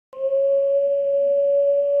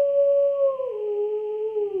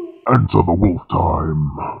Enter the wolf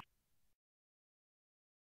time.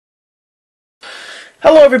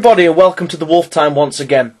 Hello everybody and welcome to the Wolf Time once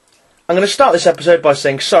again. I'm going to start this episode by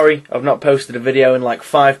saying sorry I've not posted a video in like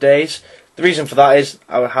 5 days. The reason for that is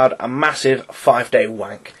I had a massive 5-day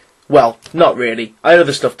wank. Well, not really. I had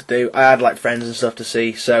other stuff to do. I had like friends and stuff to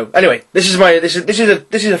see. So anyway, this is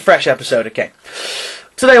a fresh episode, okay.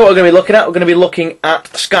 Today what we're going to be looking at, we're going to be looking at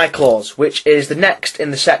Skyclaws, which is the next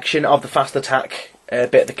in the section of the fast attack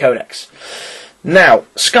bit of the codex. Now,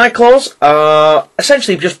 Skyclaws are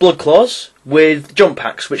essentially just blood claws with jump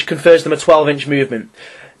packs, which confers them a 12-inch movement.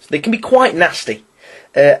 So they can be quite nasty.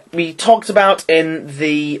 We talked about in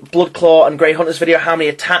the Blood Claw and Grey Hunters video how many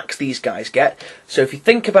attacks these guys get. So if you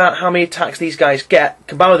think about how many attacks these guys get,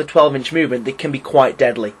 combined with a 12-inch movement, they can be quite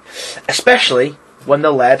deadly. Especially when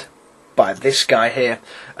they're led by this guy here.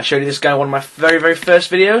 I showed you this guy in one of my very first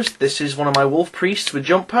videos. This is one of my wolf priests with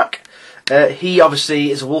jump pack. He obviously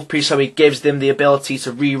is a wolf priest, so he gives them the ability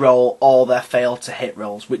to re-roll all their fail to hit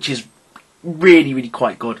rolls, which is really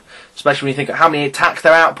quite good. Especially when you think of how many attacks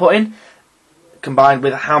they're outputting, combined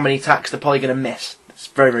with how many attacks they're probably going to miss. It's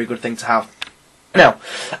a very good thing to have. Now,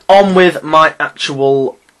 on with my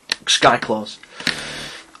actual Skyclaws.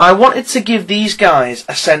 I wanted to give these guys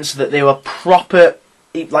a sense that they were proper,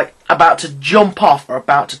 like, about to jump off or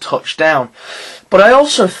about to touch down. But I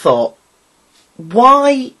also thought,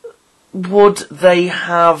 why would they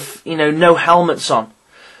have, no helmets on?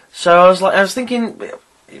 So I was thinking,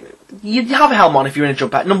 you'd have a helmet on if you're in a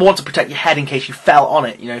jump pack. Number one, to protect your head in case you fell on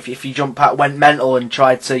it. If your jump pack went mental and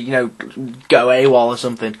tried to, go AWOL or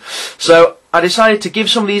something. So I decided to give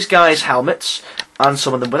some of these guys helmets and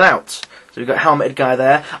some of them without. So we've got a helmeted guy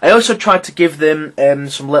there. I also tried to give them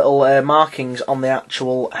some little markings on the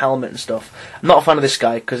actual helmet and stuff. I'm not a fan of this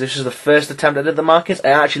guy because this is the first attempt I did the markings. It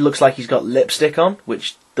actually looks like he's got lipstick on,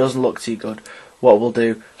 which doesn't look too good. What we'll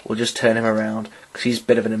do, we'll just turn him around because he's a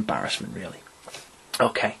bit of an embarrassment, really.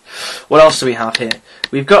 Okay, what else do we have here?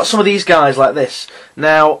 We've got some of these guys like this.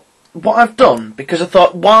 Now, what I've done, because I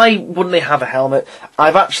thought, why wouldn't they have a helmet?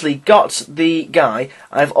 I've actually got the guy.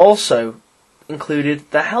 I've also included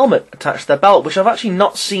the helmet attached to their belt, which I've actually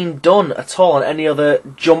not seen done at all on any other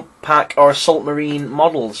jump pack or assault marine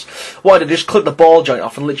models. What I did, just clip the ball joint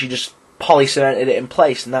off and literally just poly-cemented it in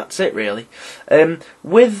place, and that's it, really.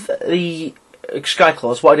 With the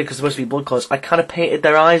Skyclaws, what I did, because they're supposed to be blood claws, I kind of painted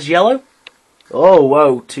their eyes yellow. Oh,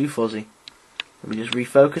 whoa, too fuzzy. Let me just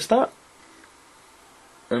refocus that.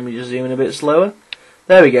 Let me just zoom in a bit slower.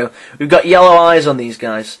 There we go. We've got yellow eyes on these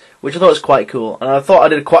guys, which I thought was quite cool. And I thought I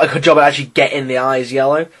did quite a good job at actually getting the eyes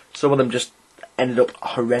yellow. Some of them just ended up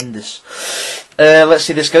horrendous. Let's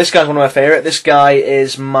see this guy. This guy's one of my favourite. This guy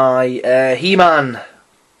is my He-Man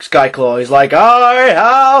Skyclaw. He's like, I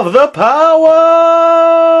have the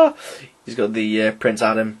power! He's got the Prince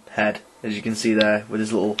Adam head, as you can see there, with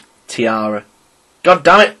his little tiara. God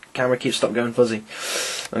damn it! Camera keeps stop going fuzzy.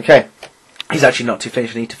 Okay. He's actually not too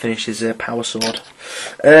finished. I need to finish his power sword.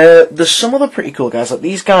 There's some other pretty cool guys, like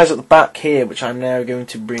these guys at the back here, which I'm now going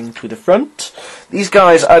to bring to the front. These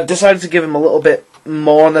guys, I decided to give them a little bit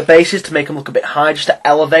more on their bases to make them look a bit high, just to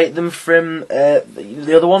elevate them from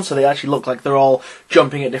the other ones, so they actually look like they're all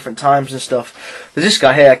jumping at different times and stuff. There's this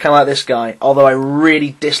guy here. I kind of like this guy, although I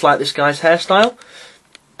really dislike this guy's hairstyle.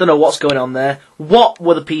 Don't know what's going on there. What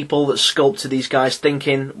were the people that sculpted these guys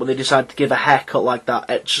thinking when they decided to give a haircut like that?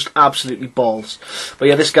 It's just absolutely balls. But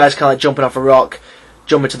yeah, this guy's kind of like jumping off a rock,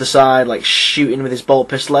 jumping to the side, like shooting with his bolt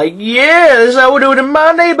pistol, like, yeah, this is how we're doing in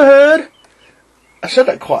my neighbourhood. I said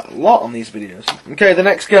that quite a lot on these videos. Okay, the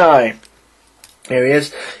next guy. Here he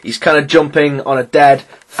is. He's kind of jumping on a dead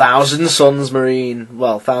Thousand Suns Marine.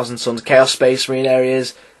 Well, Thousand Suns Chaos Space Marine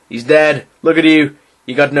areas. He's dead. Look at you.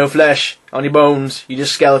 You got no flesh on your bones. You're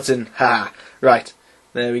just skeleton. Ha! Right.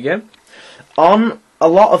 There we go. On a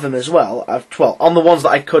lot of them as well, on the ones that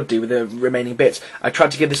I could do with the remaining bits, I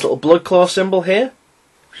tried to give this little blood claw symbol here,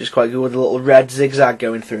 which is quite good with a little red zigzag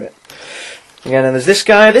going through it. Again, and there's this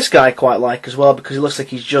guy. This guy I quite like as well, because he looks like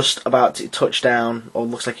he's just about to touch down, or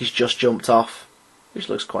looks like he's just jumped off, which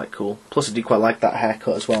looks quite cool. Plus I do quite like that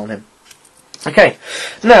haircut as well on him. Okay,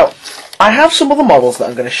 now, I have some other models that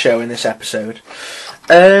I'm going to show in this episode.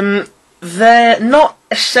 They're not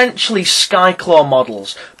essentially Skyclaw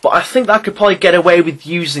models, but I think that I could probably get away with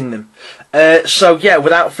using them. So yeah,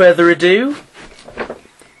 without further ado,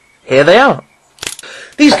 here they are.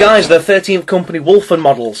 These guys are the 13th Company Wolfen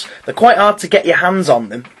models. They're quite hard to get your hands on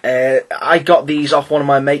them. I got these off one of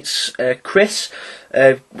my mates, Chris.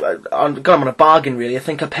 I got them on a bargain, really. I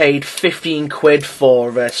think I paid 15 quid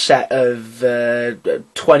for a set of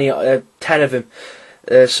 10 of them.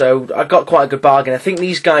 So I got quite a good bargain. I think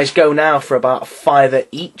these guys go now for about £5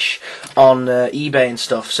 each on eBay and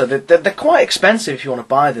stuff. So they're quite expensive if you want to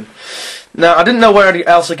buy them. Now, I didn't know where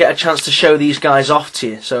else I'd get a chance to show these guys off to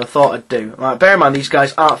you, so I thought I'd do. Right, bear in mind, these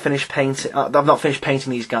guys aren't finished painting. I've not finished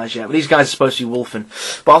painting these guys yet, but these guys are supposed to be wolfing.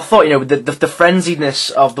 But I thought, you know, with the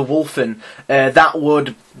frenziedness of the wolfing, that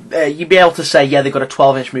would... you'd be able to say, yeah, they've got a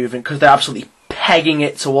 12-inch movement, because they're absolutely pegging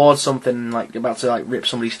it towards something, like about to like rip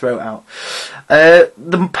somebody's throat out.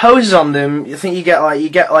 The poses on them, I think you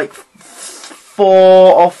get like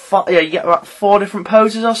 4 or 5, yeah, you get about 4 different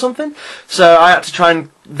poses or something. So I had to try and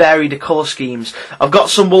vary the colour schemes. I've got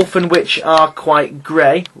some wolfen which are quite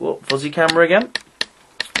grey. Whoa, fuzzy camera again.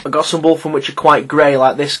 I've got some wolfen which are quite grey,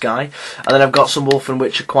 like this guy, and then I've got some wolfen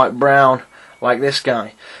which are quite brown, like this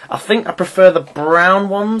guy. I think I prefer the brown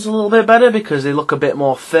ones a little bit better because they look a bit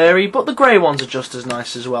more furry, but the grey ones are just as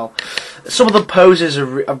nice as well. Some of the poses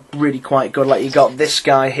are really quite good. Like you got this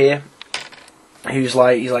guy here, who's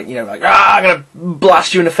like, he's like, you know, like, I'm gonna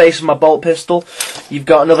blast you in the face with my bolt pistol. You've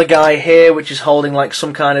got another guy here which is holding like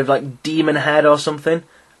some kind of like demon head or something.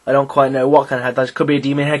 I don't quite know what kind of head that is. Could be a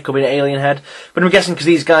demon head, could be an alien head. But I'm guessing because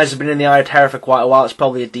these guys have been in the Eye of Terror for quite a while, it's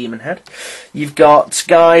probably a demon head. You've got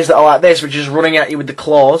guys that are like this, which is running at you with the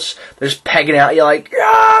claws. They're just pegging at you like,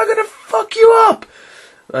 I'm gonna fuck you up!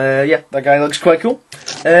 Yeah, that guy looks quite cool.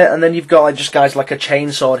 And then you've got like just guys like a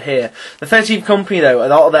chainsaw here. The 13th Company, though, a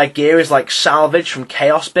lot of their gear is like salvage from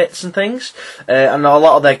chaos bits and things, and a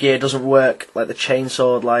lot of their gear doesn't work. Like the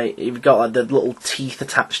chainsaw, like you've got like the little teeth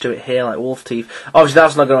attached to it here, like wolf teeth. Obviously,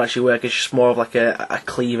 that's not going to actually work. It's just more of like a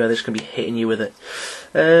cleaver that's going to be hitting you with it.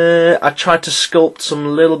 I tried to sculpt some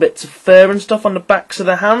little bits of fur and stuff on the backs of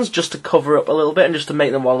their hands just to cover up a little bit and just to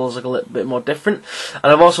make the models look a little bit more different.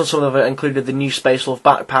 And I've also sort of included the new Space Wolf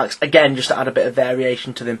backpacks, again just to add a bit of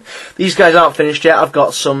variation to them. These guys aren't finished yet. I've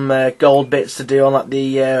got some gold bits to do on like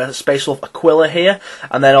the Space Wolf Aquila here,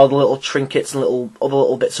 and then all the little trinkets and other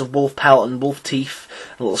little bits of wolf pelt and wolf teeth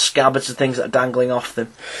and little scabbards and things that are dangling off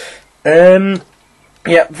them.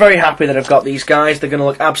 Yeah, very happy that I've got these guys. They're going to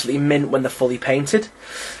look absolutely mint when they're fully painted.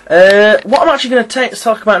 What I'm actually going to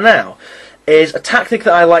talk about now is a tactic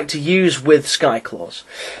that I like to use with Skyclaws.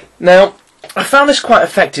 Now, I found this quite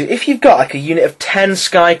effective. If you've got like a unit of 10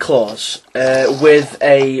 Skyclaws with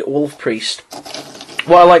a Wolf Priest,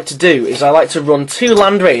 what I like to do is I like to run 2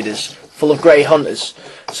 Land Raiders full of Grey Hunters.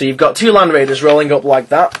 So you've got 2 Land Raiders rolling up like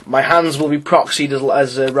that. My hands will be proxied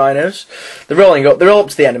as rhinos. They're rolling up. They're all up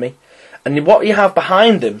to the enemy. And what you have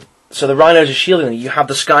behind them, so the rhinos are shielding them, you have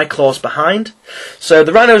the Skyclaws behind. So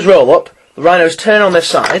the rhinos roll up, the rhinos turn on their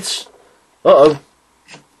sides. Uh-oh.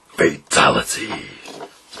 Fatality.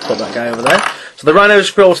 Let's put that guy over there. So the rhinos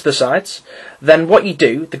scroll to the sides. Then what you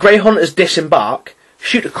do, the Grey Hunters disembark,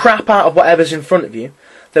 shoot the crap out of whatever's in front of you.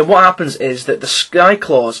 Then what happens is that the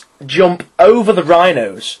Skyclaws jump over the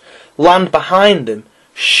rhinos, land behind them,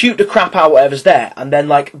 shoot the crap out of whatever's there, and then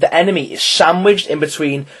like the enemy is sandwiched in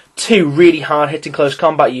between 2 really hard-hitting close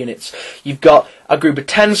combat units. You've got a group of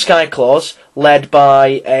 10 Skyclaws led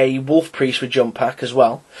by a Wolf Priest with jump pack as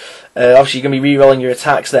well. Obviously you're going to be re-rolling your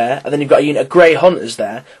attacks there, and then you've got a unit of Grey Hunters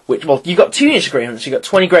there, which, well, you've got 2 units of Grey Hunters, you've got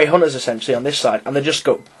 20 Grey Hunters essentially on this side, and they just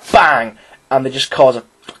go BANG! And they just cause a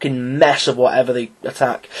fucking mess of whatever they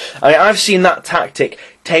attack. I mean, I've seen that tactic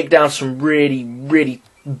take down some really, really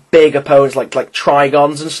big opponents like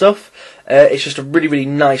Trigons and stuff. It's just a really, really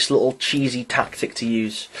nice little cheesy tactic to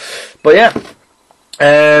use. But yeah,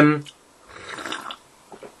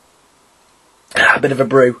 a bit of a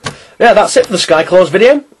brew. Yeah, that's it for the Skyclaws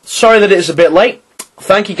video. Sorry that it is a bit late.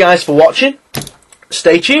 Thank you guys for watching.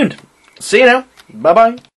 Stay tuned. See you now. Bye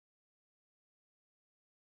bye.